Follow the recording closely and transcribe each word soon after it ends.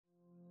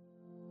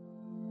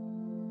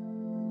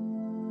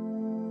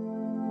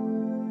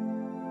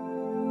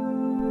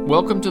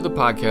Welcome to the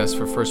podcast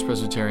for First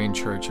Presbyterian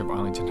Church of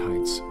Arlington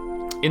Heights.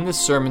 In this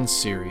sermon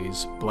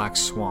series, Black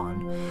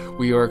Swan,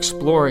 we are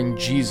exploring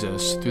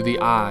Jesus through the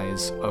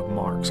eyes of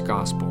Mark's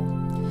Gospel.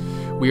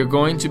 We are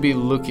going to be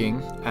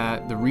looking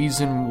at the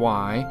reason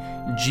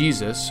why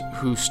Jesus,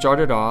 who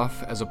started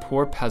off as a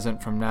poor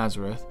peasant from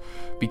Nazareth,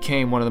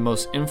 became one of the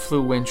most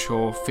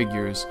influential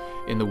figures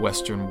in the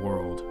Western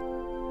world.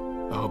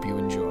 I hope you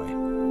enjoy.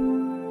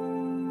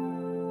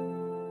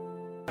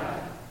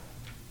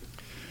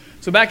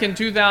 So back in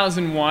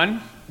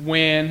 2001,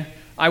 when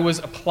I was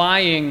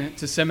applying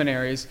to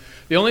seminaries,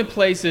 the only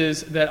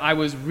places that I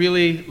was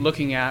really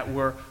looking at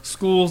were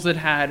schools that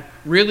had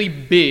really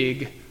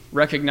big,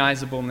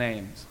 recognizable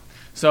names.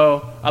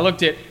 So I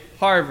looked at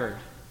Harvard,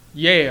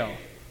 Yale,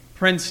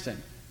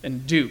 Princeton,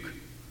 and Duke.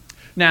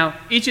 Now,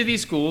 each of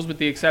these schools, with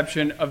the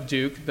exception of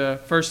Duke, the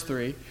first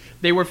three,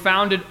 they were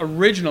founded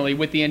originally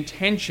with the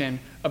intention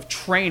of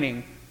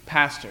training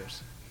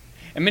pastors.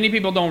 And many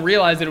people don't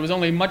realize that it was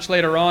only much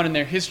later on in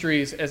their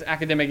histories as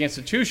academic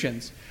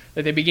institutions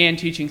that they began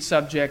teaching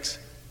subjects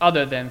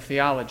other than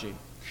theology.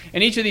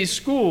 In each of these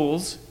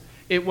schools,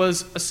 it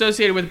was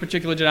associated with a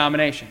particular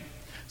denomination.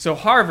 So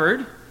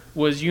Harvard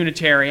was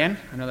Unitarian.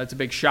 I know that's a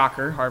big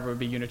shocker. Harvard would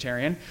be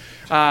Unitarian.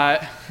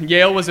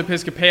 Yale was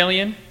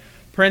Episcopalian.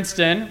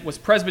 Princeton was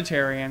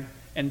Presbyterian.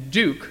 And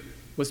Duke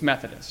was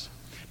Methodist.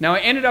 Now, I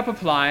ended up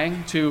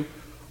applying to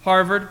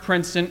Harvard,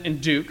 Princeton, and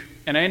Duke.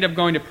 And I ended up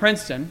going to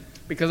Princeton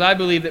because I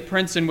believe that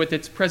Princeton, with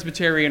its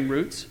Presbyterian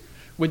roots,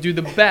 would do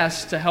the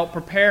best to help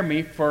prepare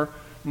me for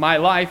my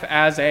life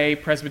as a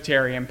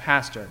Presbyterian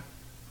pastor.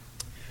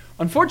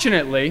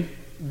 Unfortunately,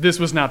 this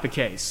was not the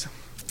case.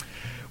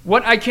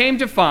 What I came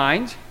to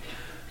find,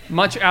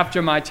 much after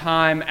my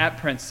time at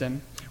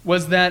Princeton,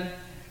 was that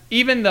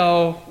even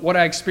though what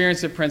I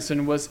experienced at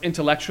Princeton was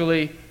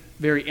intellectually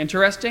very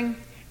interesting,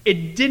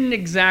 it didn't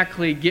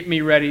exactly get me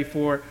ready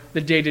for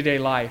the day-to-day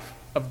life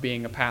of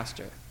being a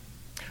pastor.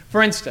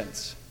 For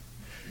instance,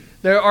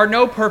 there are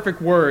no perfect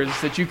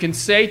words that you can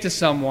say to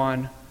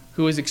someone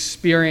who is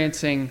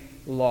experiencing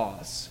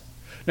loss.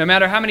 No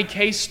matter how many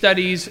case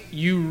studies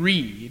you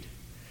read,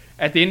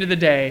 at the end of the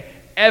day,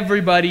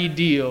 everybody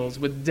deals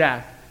with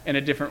death in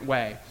a different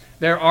way.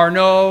 There are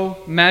no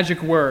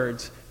magic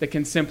words that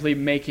can simply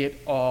make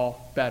it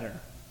all better.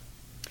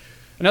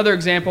 Another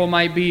example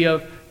might be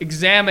of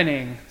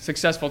examining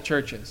successful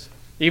churches.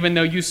 Even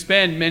though you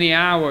spend many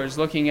hours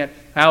looking at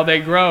how they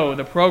grow,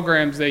 the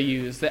programs they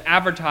use, the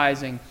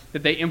advertising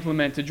that they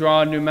implement to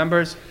draw new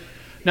members,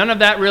 none of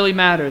that really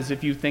matters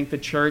if you think the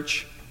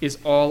church is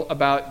all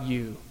about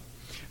you.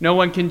 No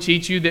one can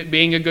teach you that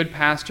being a good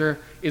pastor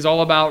is all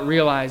about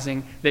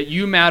realizing that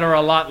you matter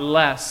a lot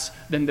less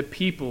than the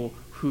people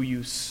who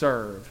you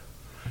serve.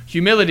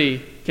 Humility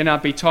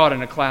cannot be taught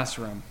in a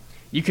classroom.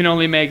 You can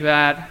only make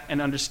that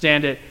and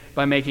understand it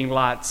by making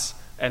lots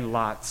and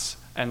lots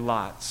and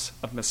lots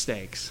of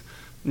mistakes.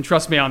 And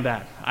trust me on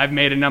that. I've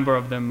made a number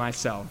of them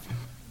myself.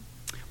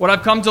 What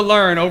I've come to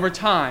learn over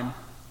time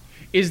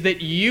is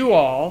that you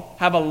all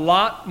have a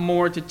lot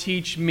more to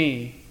teach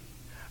me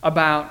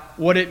about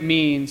what it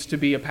means to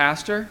be a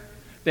pastor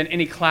than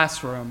any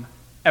classroom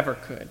ever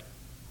could.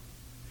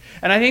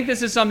 And I think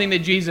this is something that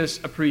Jesus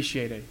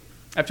appreciated.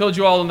 I've told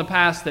you all in the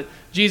past that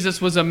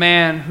Jesus was a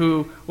man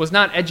who was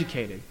not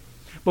educated.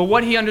 But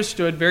what he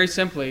understood very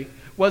simply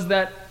was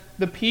that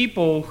the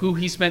people who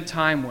he spent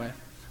time with,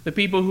 the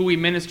people who he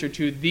ministered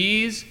to,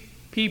 these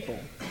people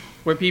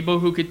were people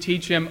who could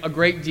teach him a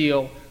great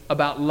deal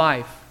about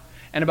life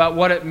and about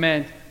what it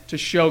meant to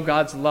show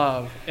God's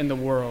love in the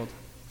world.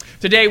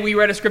 Today we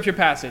read a scripture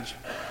passage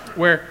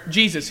where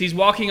Jesus, he's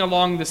walking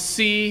along the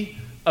Sea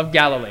of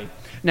Galilee.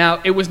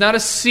 Now, it was not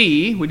a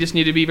sea. We just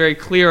need to be very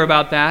clear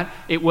about that.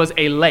 It was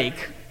a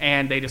lake,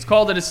 and they just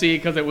called it a sea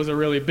because it was a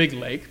really big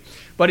lake.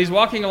 But he's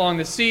walking along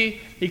the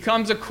sea. He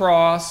comes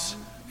across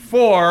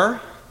 4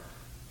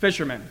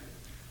 fishermen,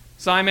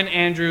 Simon,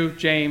 Andrew,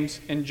 James,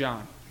 and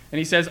John. And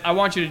he says, I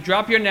want you to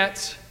drop your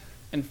nets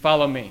and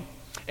follow me.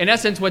 In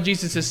essence, what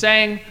Jesus is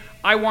saying,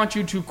 I want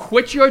you to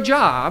quit your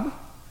job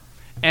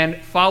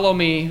and follow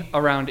me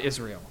around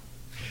Israel.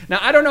 Now,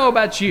 I don't know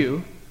about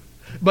you,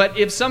 but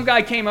if some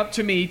guy came up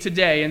to me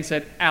today and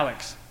said,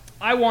 Alex,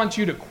 I want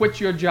you to quit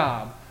your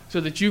job so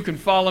that you can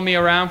follow me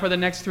around for the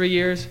next 3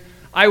 years,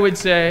 I would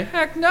say,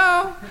 heck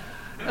no.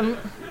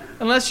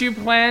 Unless you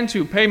plan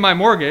to pay my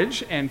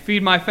mortgage and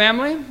feed my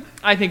family,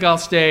 I think I'll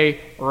stay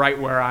right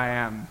where I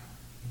am.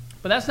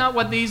 But that's not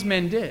what these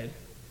men did.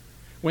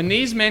 When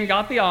these men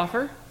got the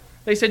offer,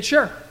 they said,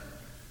 sure,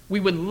 we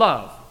would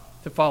love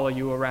to follow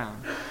you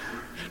around.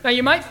 Now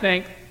you might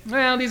think,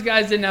 well, these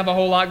guys didn't have a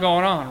whole lot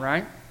going on,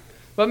 right?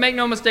 But make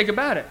no mistake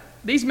about it.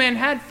 These men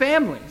had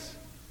families.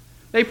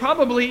 They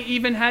probably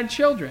even had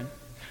children.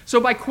 So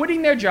by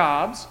quitting their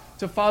jobs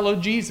to follow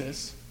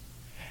Jesus,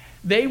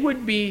 they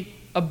would be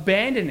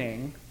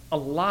abandoning a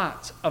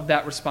lot of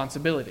that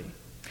responsibility.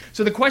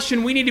 So the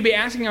question we need to be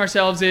asking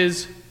ourselves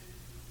is,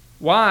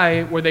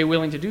 why were they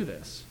willing to do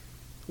this?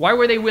 Why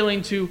were they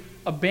willing to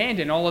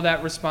abandon all of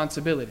that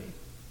responsibility?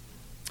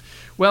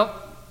 Well,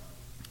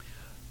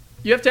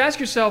 you have to ask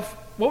yourself,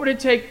 what would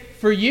it take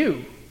for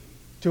you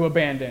to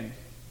abandon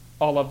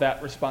all of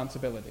that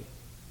responsibility?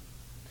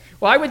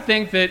 Well, I would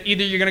think that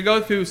either you're going to go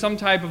through some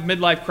type of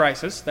midlife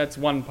crisis, that's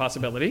one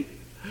possibility,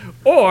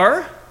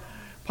 or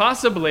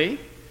possibly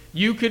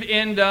you could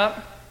end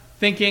up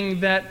thinking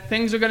that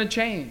things are going to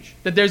change,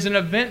 that there's an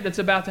event that's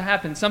about to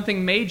happen,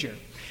 something major.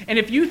 And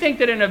if you think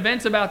that an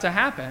event's about to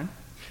happen,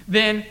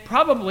 then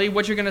probably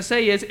what you're going to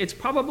say is it's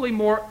probably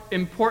more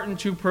important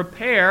to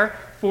prepare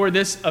for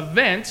this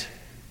event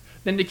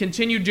than to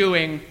continue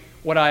doing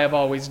what I have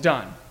always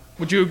done.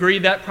 Would you agree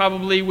that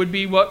probably would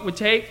be what would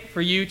take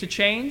for you to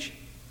change?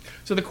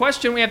 So the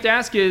question we have to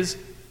ask is,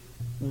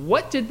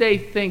 what did they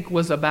think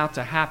was about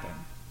to happen?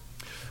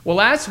 Well,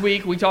 last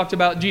week we talked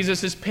about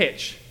Jesus'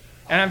 pitch.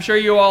 And I'm sure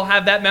you all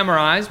have that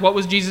memorized. What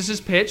was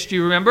Jesus' pitch? Do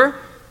you remember?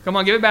 Come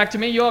on, give it back to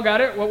me. You all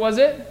got it? What was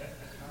it?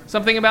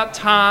 Something about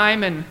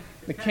time and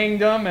the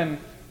kingdom and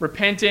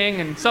repenting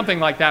and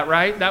something like that,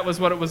 right? That was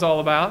what it was all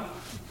about.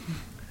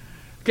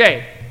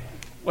 Okay,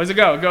 where does it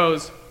go? It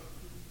goes,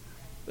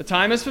 the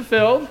time is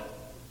fulfilled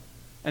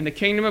and the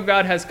kingdom of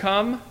God has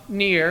come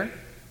near.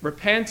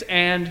 Repent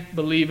and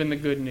believe in the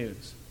good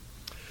news.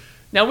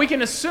 Now we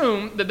can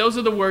assume that those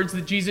are the words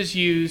that Jesus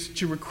used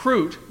to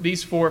recruit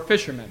these 4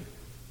 fishermen.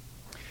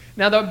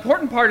 Now the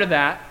important part of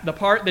that, the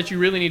part that you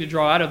really need to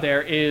draw out of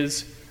there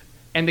is,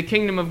 and the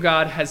kingdom of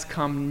God has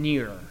come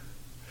near.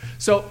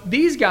 So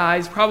these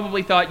guys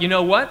probably thought, you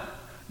know what?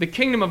 The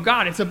kingdom of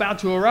God, it's about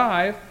to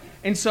arrive,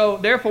 and so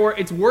therefore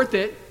it's worth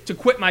it to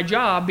quit my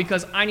job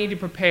because I need to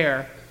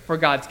prepare for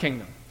God's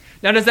kingdom.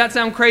 Now does that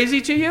sound crazy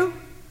to you?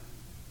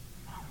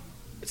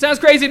 It sounds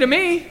crazy to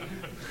me.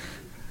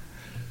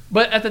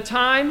 But at the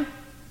time,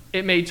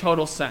 it made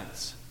total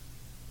sense.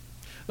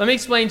 Let me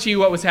explain to you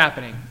what was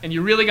happening. And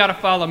you really got to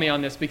follow me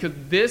on this because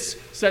this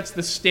sets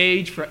the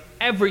stage for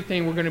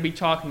everything we're going to be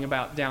talking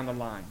about down the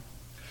line.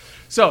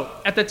 So,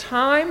 at the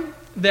time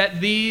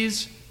that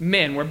these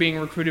men were being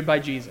recruited by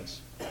Jesus,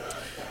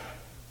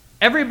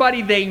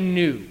 everybody they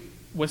knew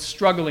was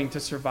struggling to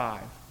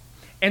survive.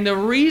 And the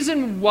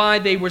reason why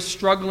they were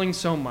struggling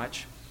so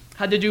much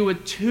had to do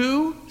with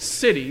 2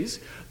 cities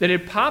that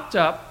had popped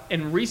up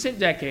in recent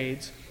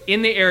decades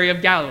in the area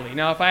of Galilee.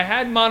 Now, if I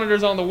had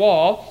monitors on the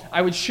wall,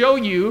 I would show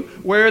you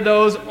where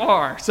those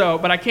are.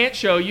 But I can't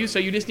show you, so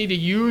you just need to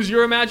use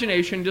your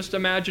imagination. Just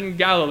imagine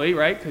Galilee,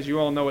 right? Because you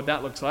all know what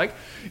that looks like,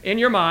 in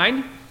your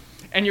mind.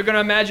 And you're going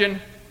to imagine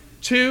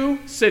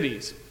 2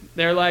 cities.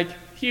 They're like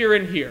here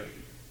and here.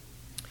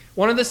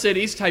 One of the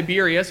cities,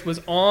 Tiberias, was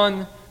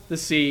on the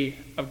Sea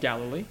of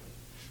Galilee.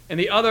 And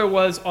the other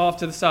was off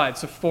to the side,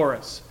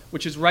 Sepphoris,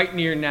 which is right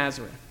near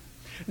Nazareth.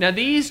 Now,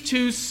 these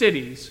 2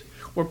 cities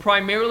were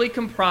primarily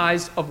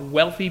comprised of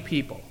wealthy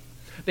people.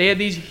 They had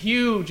these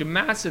huge,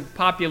 massive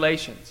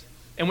populations.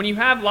 And when you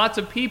have lots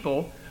of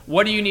people,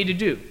 what do you need to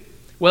do?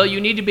 Well, you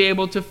need to be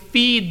able to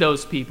feed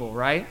those people,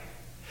 right?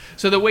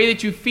 So the way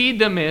that you feed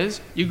them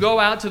is you go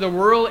out to the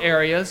rural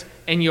areas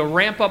and you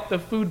ramp up the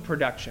food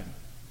production.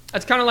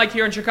 That's kind of like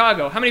here in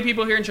Chicago. How many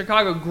people here in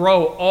Chicago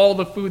grow all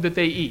the food that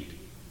they eat?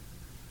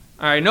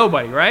 All right,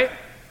 nobody, right?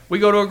 We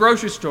go to a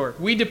grocery store.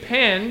 We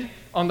depend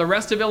on the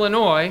rest of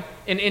Illinois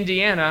and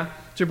Indiana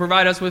to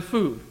provide us with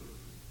food.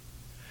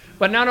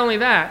 But not only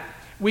that,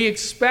 we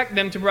expect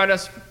them to provide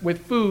us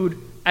with food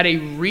at a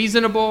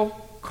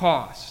reasonable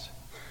cost.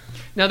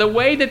 Now, the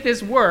way that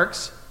this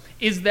works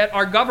is that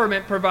our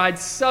government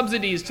provides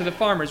subsidies to the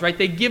farmers, right?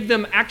 They give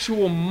them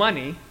actual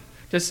money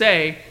to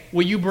say,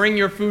 will you bring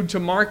your food to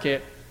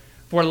market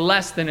for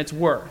less than it's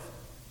worth?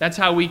 That's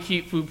how we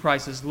keep food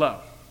prices low.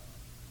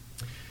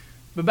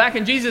 But back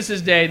in Jesus'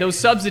 day, those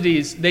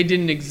subsidies, they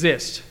didn't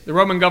exist. The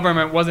Roman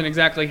government wasn't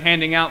exactly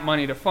handing out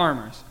money to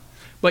farmers.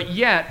 But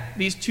yet,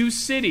 these 2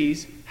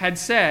 cities had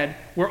said,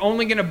 we're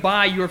only going to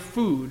buy your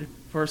food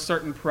for a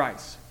certain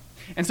price.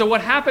 And so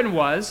what happened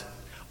was,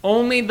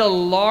 only the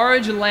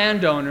large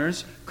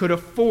landowners could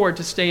afford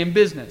to stay in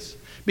business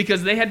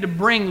because they had to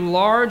bring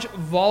large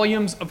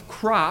volumes of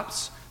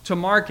crops to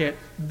market.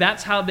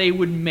 That's how they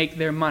would make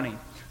their money.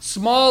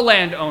 Small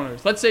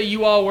landowners, let's say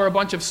you all were a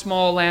bunch of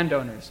small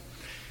landowners.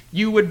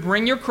 You would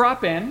bring your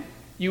crop in,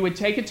 you would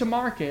take it to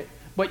market,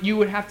 but you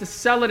would have to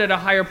sell it at a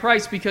higher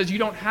price because you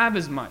don't have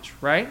as much,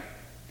 right?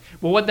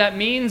 Well, what that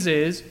means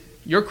is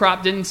your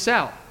crop didn't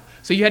sell.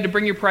 So you had to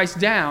bring your price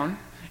down,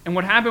 and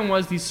what happened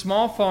was these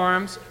small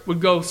farms would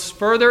go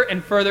further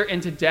and further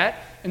into debt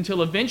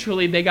until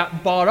eventually they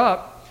got bought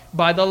up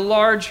by the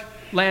large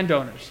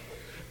landowners.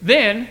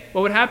 Then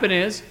what would happen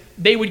is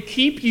they would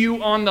keep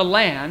you on the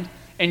land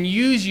and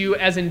use you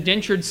as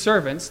indentured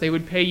servants. They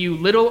would pay you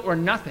little or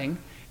nothing,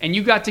 and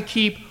you got to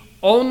keep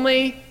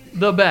only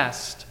the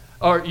best.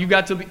 Or you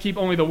got to keep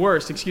only the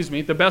worst,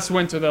 The best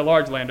went to the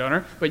large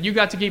landowner, but you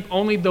got to keep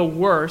only the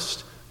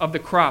worst of the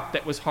crop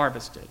that was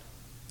harvested.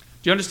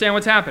 Do you understand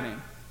what's happening?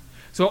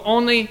 So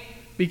only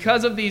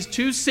because of these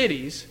 2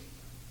 cities,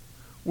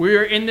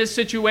 we're in this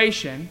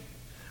situation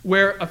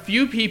where a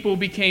few people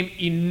became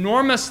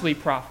enormously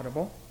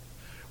profitable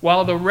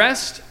while the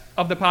rest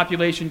of the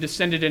population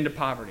descended into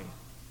poverty.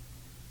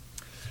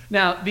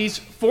 Now, these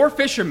 4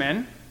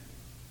 fishermen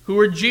who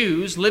were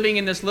Jews living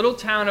in this little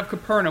town of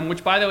Capernaum,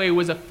 which, by the way,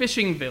 was a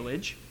fishing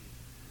village.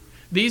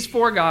 These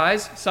 4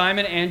 guys,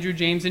 Simon, Andrew,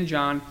 James, and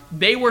John,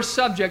 they were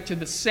subject to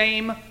the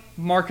same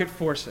market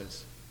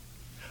forces.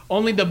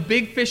 Only the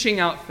big fishing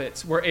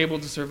outfits were able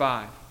to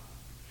survive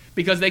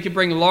because they could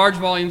bring large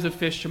volumes of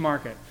fish to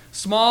market.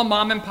 Small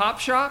mom and pop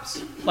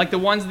shops, like the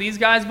ones these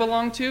guys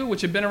belong to,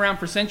 which had been around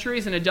for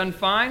centuries and had done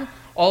fine,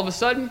 all of a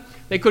sudden,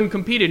 they couldn't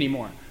compete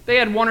anymore. They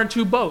had 1 or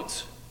 2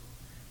 boats,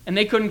 and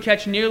they couldn't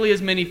catch nearly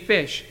as many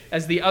fish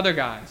as the other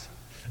guys.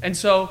 And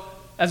so,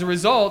 as a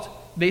result,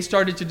 they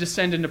started to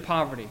descend into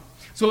poverty.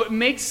 So it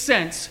makes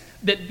sense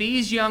that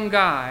these young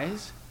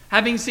guys,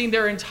 having seen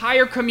their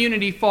entire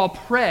community fall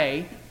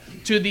prey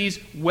to these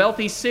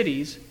wealthy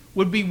cities,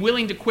 would be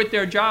willing to quit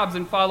their jobs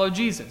and follow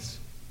Jesus.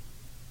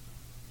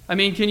 I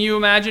mean, can you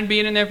imagine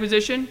being in their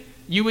position?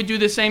 You would do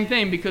the same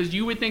thing because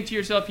you would think to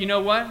yourself, you know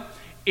what?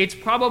 It's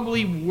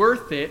probably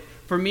worth it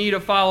for me to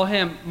follow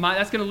him.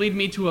 That's going to lead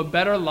me to a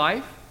better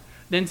life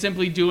than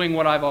simply doing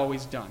what I've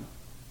always done.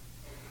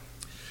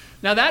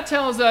 Now that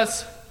tells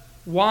us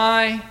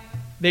why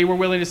they were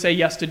willing to say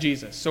yes to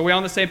Jesus. So we're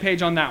on the same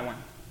page on that one.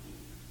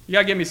 You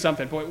got to give me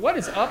something. Boy, what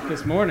is up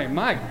this morning?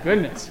 My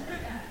goodness.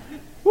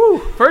 Woo.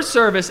 First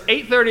service,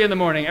 8:30 in the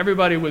morning.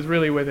 Everybody was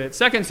really with it.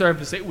 Second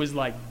service, it was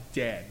like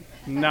dead.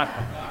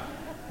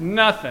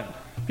 Nothing.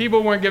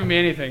 People weren't giving me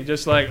anything.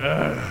 Just like,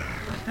 ugh.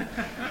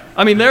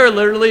 I mean, there are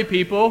literally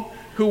people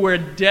who were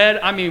dead.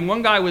 I mean,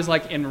 one guy was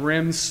like in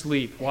REM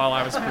sleep while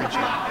I was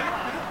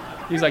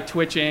preaching. He's like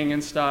twitching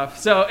and stuff.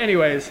 So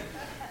anyways,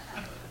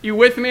 you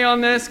with me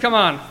on this? Come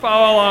on,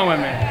 follow along with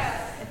me.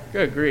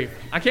 Good grief.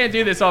 I can't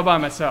do this all by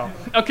myself.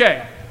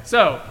 Okay,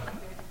 so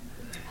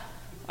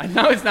I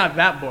know it's not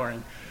that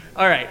boring.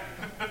 All right.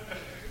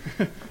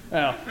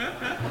 Well,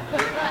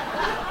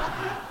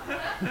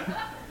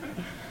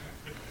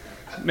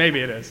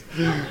 maybe it is.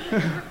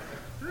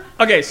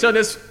 Okay, so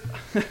this,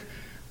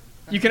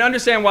 you can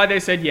understand why they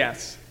said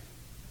yes.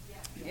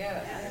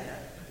 Yes.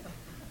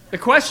 The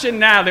question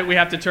now that we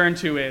have to turn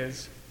to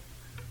is,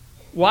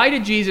 why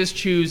did Jesus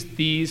choose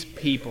these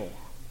people?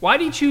 Why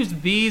did he choose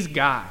these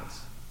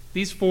guys,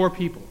 these 4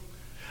 people?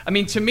 I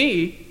mean, to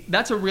me,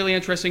 that's a really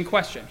interesting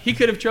question. He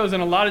could have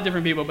chosen a lot of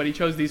different people, but he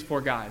chose these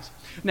 4 guys.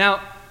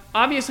 Now,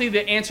 obviously,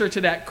 the answer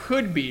to that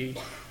could be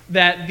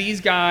that these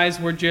guys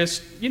were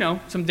just,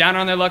 some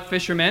down-on-their-luck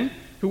fishermen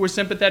who were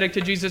sympathetic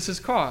to Jesus'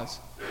 cause.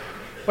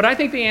 But I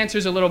think the answer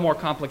is a little more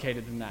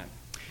complicated than that.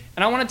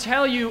 And I want to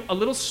tell you a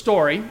little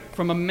story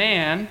from a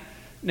man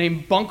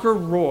named Bunker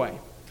Roy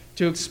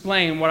to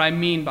explain what I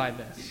mean by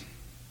this.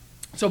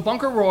 So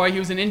Bunker Roy, he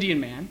was an Indian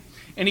man,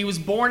 and he was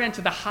born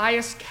into the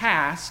highest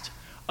caste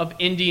of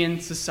Indian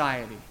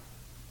society.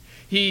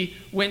 He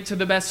went to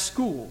the best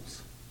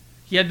schools.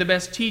 He had the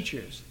best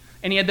teachers.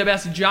 And he had the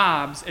best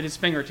jobs at his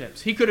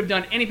fingertips. He could have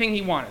done anything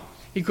he wanted.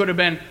 He could have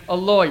been a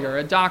lawyer,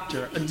 a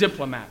doctor, a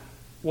diplomat,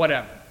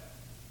 whatever.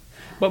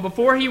 But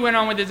before he went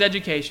on with his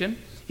education,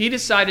 he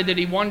decided that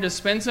he wanted to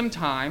spend some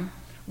time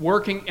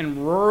working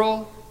in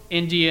rural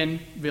Indian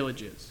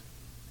villages.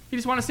 He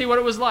just wanted to see what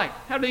it was like.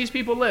 How do these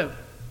people live?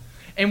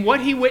 And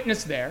what he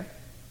witnessed there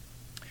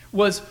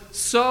was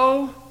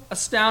so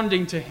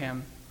astounding to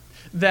him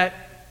that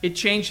it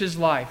changed his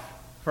life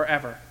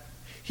forever.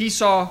 He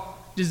saw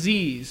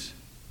disease,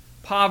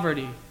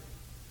 poverty,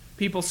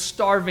 people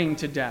starving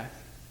to death.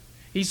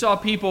 He saw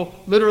people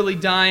literally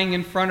dying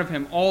in front of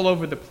him all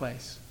over the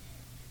place.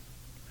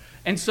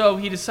 And so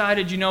he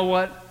decided, you know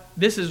what?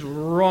 This is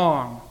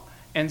wrong,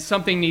 and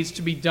something needs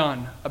to be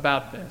done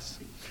about this.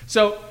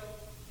 So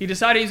he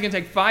decided he was going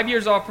to take 5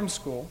 years off from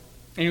school,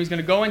 and he was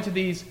going to go into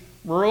these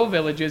rural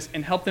villages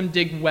and help them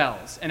dig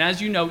wells. And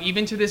as you know,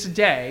 even to this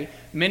day,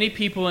 many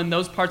people in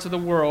those parts of the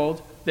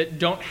world that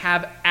don't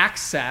have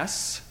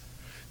access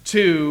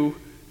to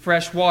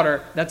fresh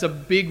water, that's a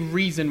big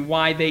reason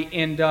why they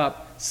end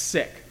up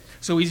sick.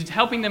 So he's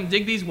helping them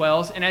dig these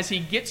wells, and as he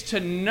gets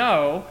to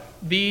know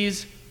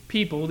these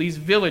people, these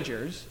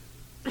villagers,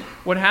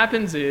 what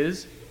happens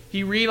is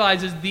he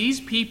realizes these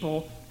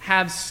people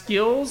have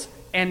skills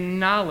and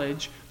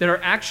knowledge that are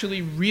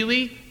actually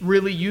really,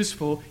 really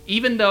useful,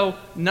 even though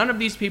none of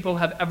these people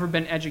have ever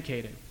been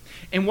educated.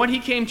 And what he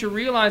came to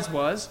realize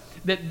was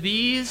that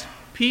these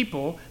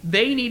people,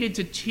 they needed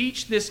to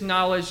teach this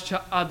knowledge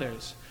to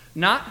others,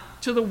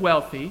 not to the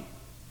wealthy,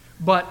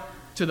 but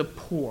to the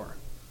poor.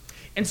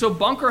 And so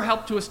Bunker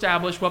helped to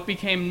establish what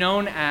became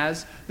known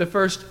as the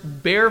first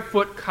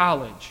Barefoot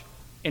College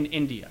in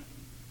India.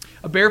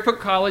 A Barefoot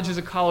College is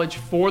a college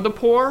for the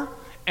poor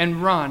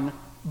and run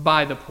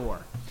by the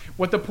poor.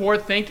 What the poor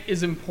think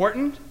is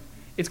important,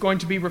 it's going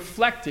to be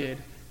reflected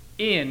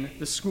in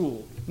the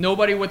school.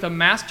 Nobody with a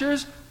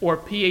master's or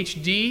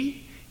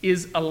PhD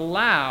is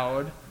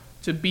allowed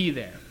to be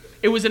there.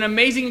 It was an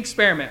amazing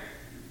experiment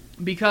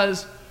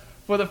because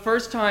for the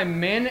first time,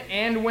 men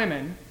and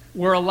women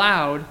were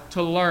allowed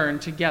to learn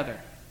together.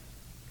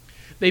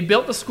 They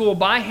built the school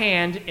by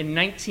hand in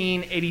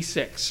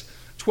 1986.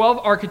 12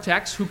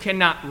 architects who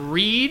cannot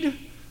read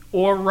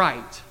or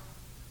write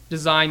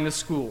designed the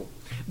school.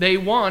 They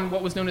won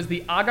what was known as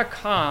the Aga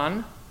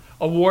Khan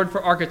award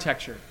for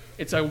architecture.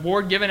 It's an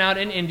award given out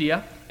in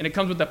India, and it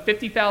comes with a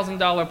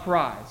 $50,000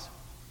 prize.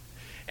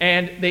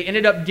 And they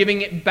ended up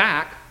giving it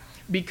back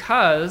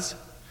because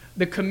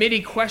the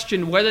committee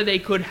questioned whether they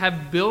could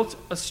have built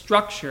a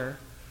structure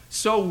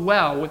so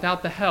well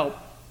without the help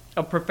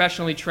of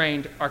professionally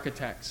trained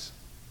architects.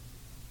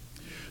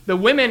 The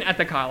women at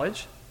the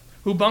college,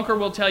 who Bunker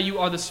will tell you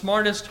are the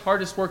smartest,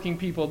 hardest working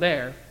people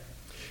there,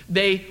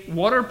 they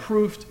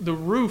waterproofed the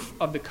roof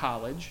of the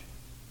college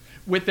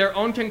with their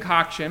own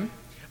concoction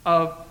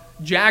of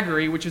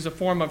jaggery, which is a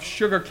form of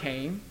sugar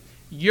cane,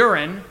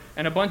 urine,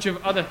 and a bunch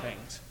of other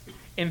things.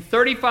 In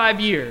 35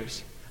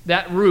 years,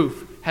 that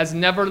roof has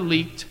never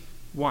leaked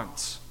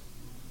once.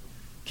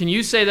 Can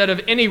you say that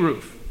of any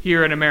roof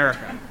here in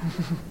America?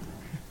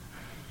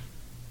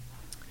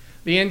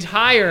 The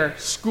entire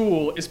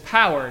school is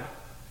powered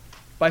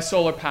by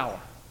solar power.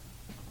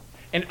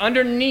 And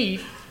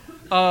underneath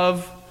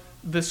of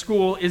the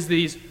school is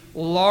these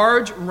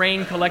large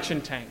rain collection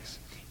tanks.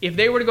 If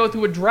they were to go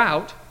through a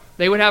drought,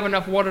 they would have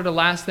enough water to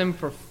last them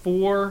for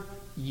 4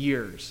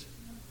 years.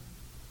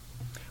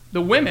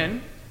 The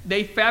women,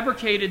 they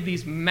fabricated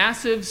these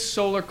massive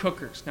solar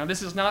cookers. Now,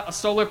 this is not a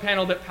solar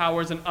panel that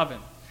powers an oven.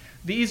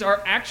 These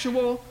are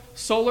actual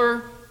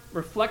solar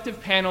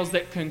reflective panels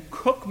that can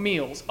cook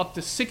meals up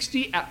to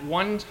 60 at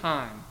one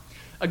time.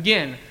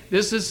 Again,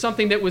 this is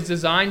something that was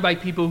designed by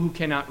people who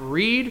cannot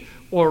read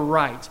or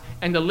write,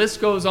 and the list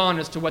goes on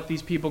as to what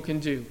these people can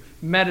do.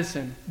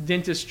 Medicine,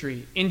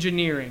 dentistry,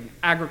 engineering,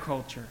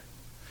 agriculture.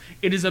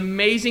 It is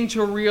amazing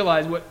to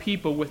realize what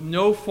people with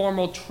no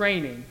formal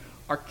training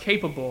are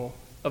capable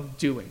of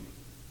doing.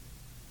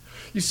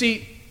 You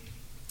see,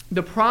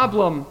 the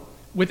problem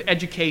with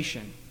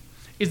education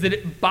is that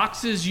it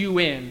boxes you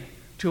in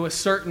to a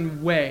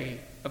certain way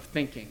of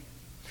thinking.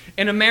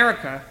 In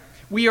America,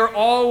 we are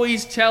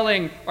always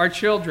telling our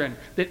children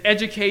that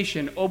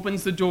education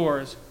opens the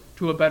doors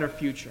to a better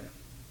future,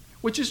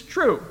 which is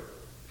true.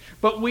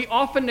 But we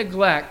often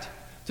neglect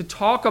to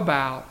talk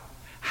about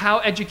how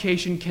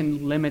education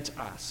can limit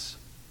us.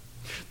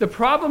 The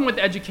problem with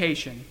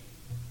education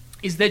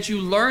is that you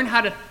learn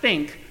how to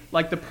think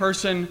like the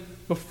person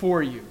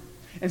before you.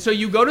 And so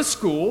you go to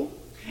school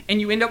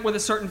and you end up with a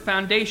certain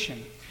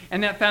foundation.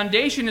 And that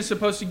foundation is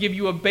supposed to give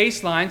you a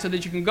baseline so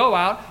that you can go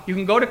out, you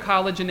can go to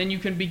college, and then you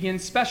can begin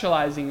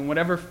specializing in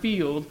whatever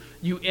field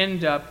you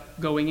end up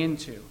going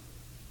into.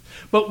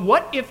 But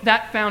what if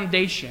that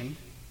foundation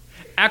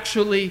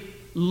actually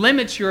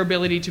limits your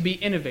ability to be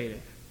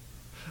innovative?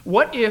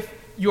 What if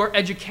your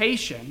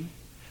education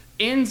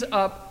ends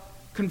up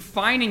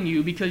confining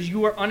you because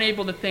you are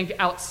unable to think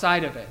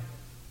outside of it?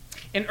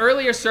 In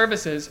earlier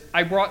services,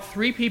 I brought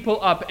 3 people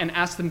up and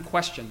asked them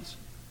questions.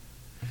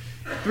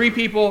 3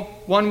 people,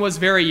 one was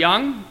very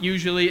young,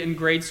 usually in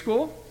grade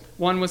school,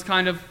 one was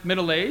kind of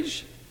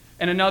middle-aged,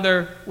 and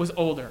another was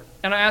older.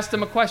 And I asked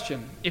them a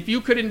question. If you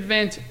could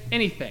invent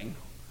anything,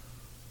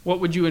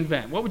 what would you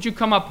invent? What would you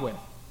come up with?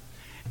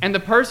 And the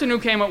person who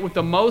came up with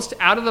the most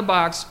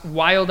out-of-the-box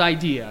wild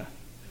idea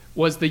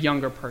was the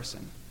younger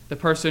person, the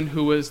person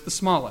who was the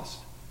smallest.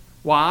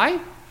 Why?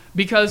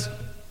 Because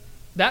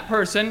that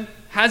person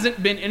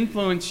hasn't been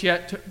influenced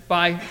yet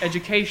by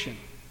education.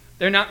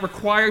 They're not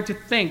required to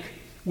think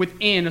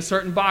within a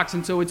certain box,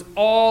 and so it's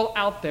all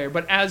out there.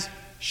 But as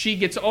she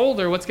gets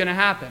older, what's going to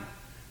happen?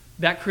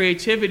 That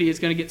creativity is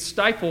going to get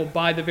stifled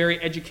by the very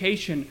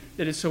education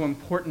that is so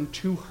important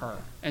to her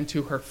and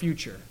to her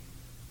future.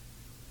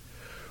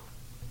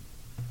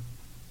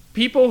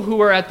 People who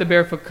are at the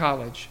Barefoot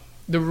College,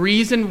 the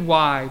reason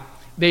why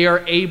they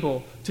are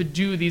able to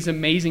do these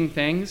amazing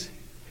things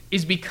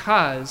is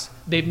because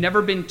they've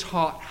never been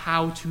taught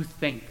how to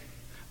think.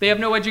 They have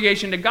no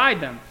education to guide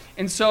them.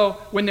 And so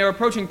when they're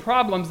approaching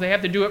problems, they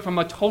have to do it from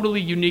a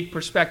totally unique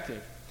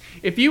perspective.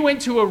 If you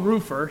went to a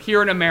roofer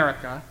here in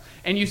America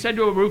and you said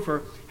to a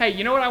roofer, hey,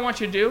 you know what I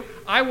want you to do?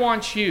 I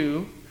want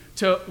you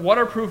to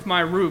waterproof my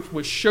roof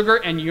with sugar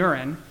and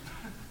urine,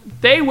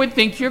 they would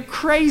think you're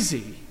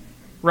crazy,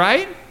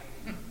 right?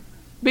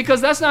 Because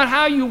that's not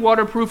how you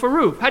waterproof a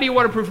roof. How do you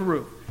waterproof a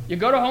roof? You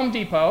go to Home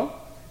Depot,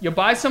 you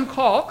buy some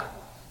caulk,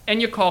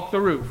 and you caulk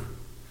the roof.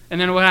 And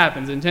then what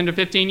happens? In 10 to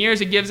 15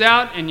 years, it gives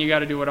out, and you got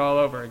to do it all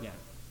over again.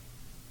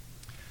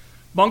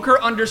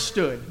 Bunker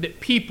understood that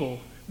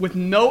people with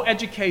no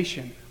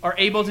education are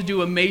able to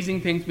do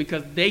amazing things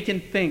because they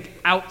can think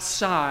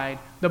outside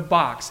the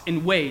box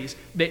in ways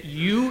that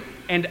you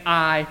and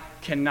I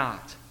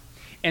cannot.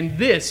 And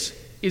this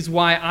is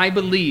why I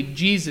believe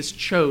Jesus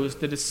chose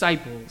the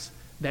disciples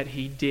that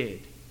he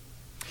did.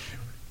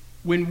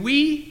 When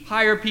we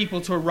hire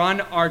people to run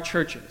our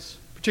churches,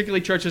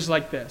 particularly churches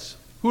like this,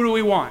 who do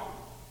we want?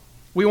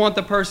 We want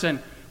the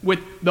person with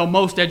the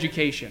most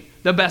education,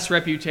 the best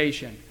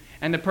reputation,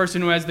 and the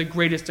person who has the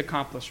greatest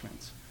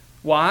accomplishments.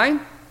 Why?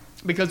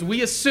 Because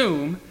we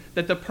assume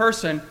that the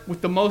person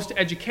with the most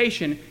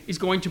education is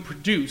going to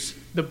produce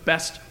the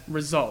best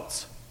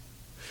results.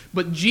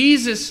 But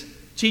Jesus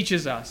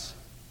teaches us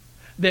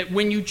that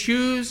when you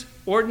choose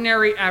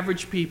ordinary,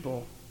 average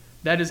people,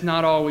 that is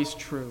not always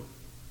true.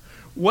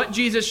 what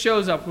Jesus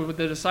shows up with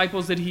the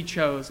disciples that he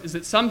chose is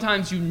that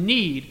sometimes you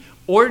need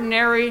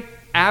ordinary,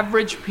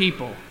 average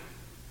people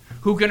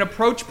who can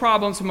approach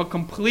problems from a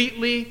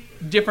completely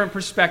different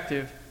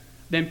perspective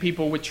than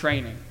people with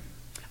training.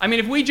 I mean,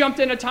 if we jumped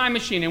in a time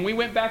machine and we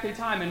went back in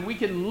time and we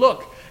could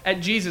look at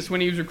Jesus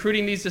when he was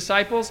recruiting these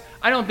disciples,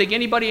 I don't think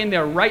anybody in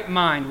their right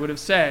mind would have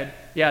said,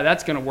 yeah,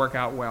 that's going to work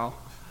out well.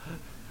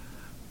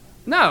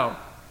 No.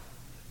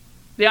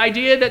 The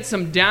idea that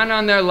some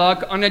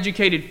down-on-their-luck,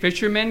 uneducated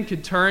fishermen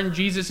could turn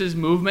Jesus'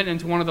 movement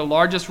into one of the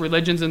largest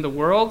religions in the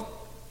world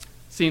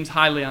seems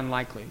highly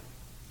unlikely.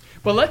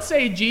 But let's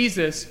say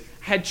Jesus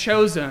had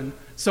chosen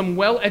some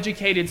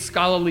well-educated,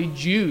 scholarly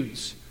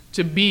Jews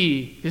to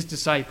be his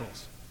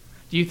disciples.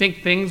 Do you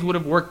think things would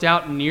have worked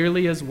out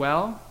nearly as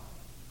well?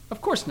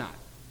 Of course not.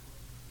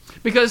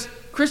 Because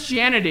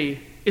Christianity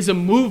is a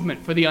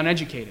movement for the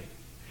uneducated.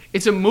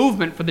 It's a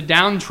movement for the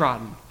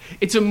downtrodden.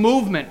 It's a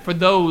movement for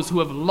those who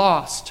have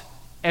lost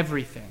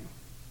everything.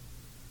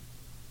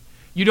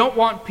 You don't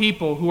want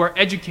people who are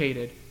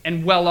educated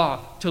and well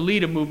off to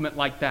lead a movement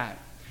like that.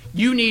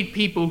 You need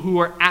people who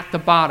are at the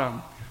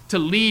bottom to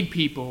lead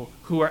people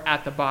who are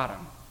at the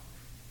bottom.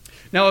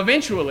 Now,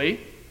 eventually,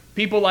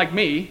 people like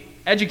me,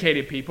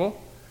 educated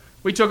people,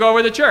 we took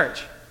over the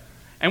church.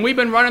 And we've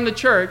been running the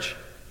church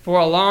for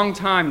a long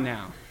time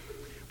now.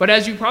 But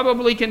as you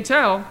probably can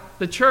tell,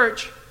 the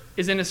church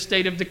is in a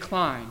state of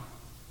decline.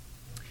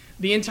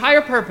 The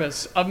entire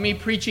purpose of me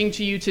preaching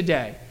to you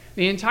today,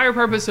 the entire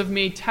purpose of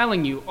me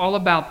telling you all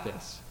about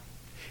this,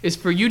 is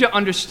for you to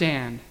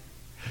understand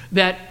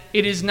that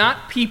it is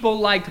not people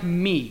like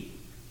me,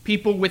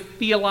 people with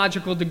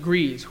theological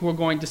degrees, who are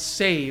going to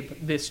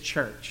save this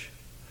church.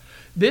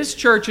 This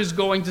church is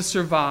going to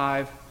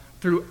survive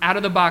through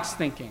out-of-the-box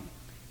thinking,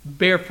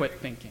 barefoot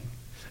thinking.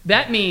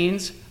 That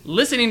means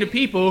listening to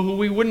people who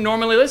we wouldn't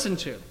normally listen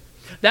to.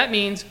 That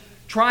means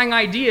trying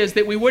ideas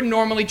that we wouldn't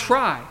normally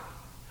try.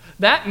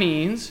 That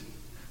means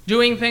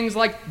doing things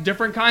like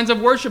different kinds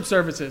of worship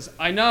services.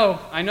 I know,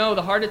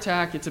 the heart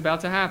attack, it's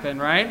about to happen,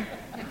 right?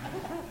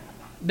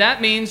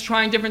 That means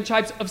trying different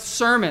types of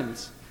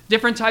sermons,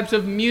 different types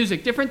of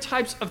music, different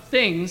types of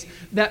things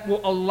that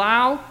will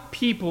allow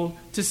people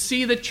to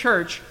see the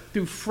church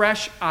through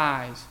fresh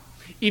eyes.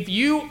 If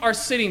you are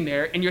sitting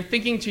there and you're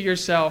thinking to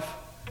yourself,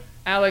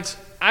 Alex,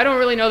 I don't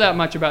really know that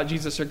much about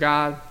Jesus or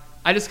God.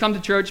 I just come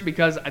to church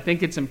because I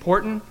think it's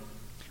important,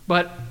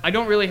 but I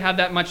don't really have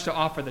that much to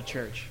offer the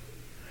church,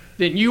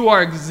 then you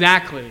are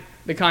exactly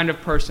the kind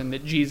of person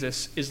that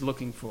Jesus is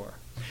looking for.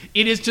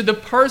 It is to the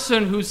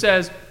person who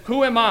says,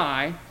 who am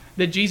I,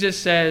 that Jesus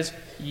says,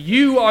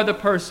 you are the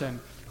person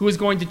who is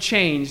going to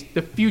change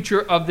the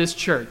future of this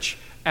church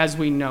as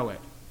we know it.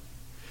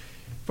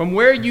 From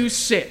where you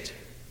sit,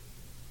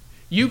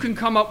 you can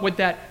come up with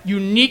that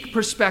unique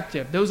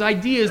perspective, those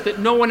ideas that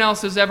no one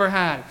else has ever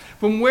had.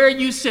 From where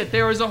you sit,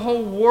 there is a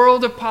whole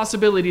world of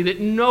possibility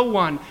that no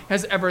one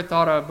has ever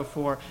thought of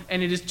before.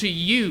 And it is to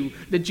you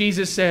that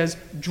Jesus says,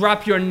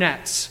 drop your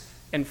nets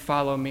and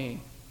follow me.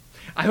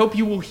 I hope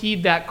you will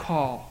heed that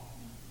call,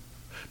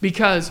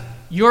 because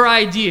your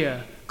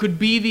idea could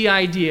be the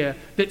idea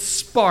that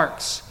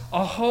sparks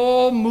a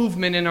whole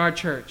movement in our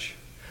church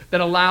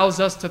that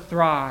allows us to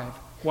thrive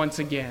once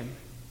again.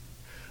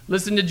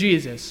 Listen to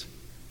Jesus.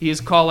 He is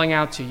calling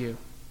out to you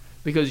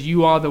because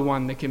you are the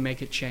one that can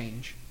make it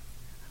change.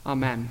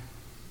 Amen.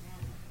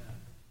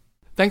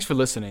 Thanks for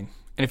listening.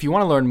 And if you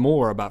want to learn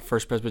more about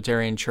First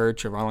Presbyterian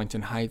Church of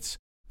Arlington Heights,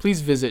 please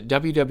visit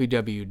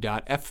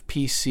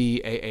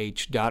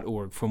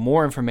www.fpcah.org for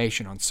more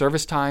information on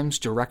service times,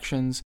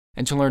 directions,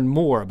 and to learn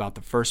more about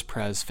the First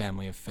Pres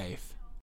family of faith.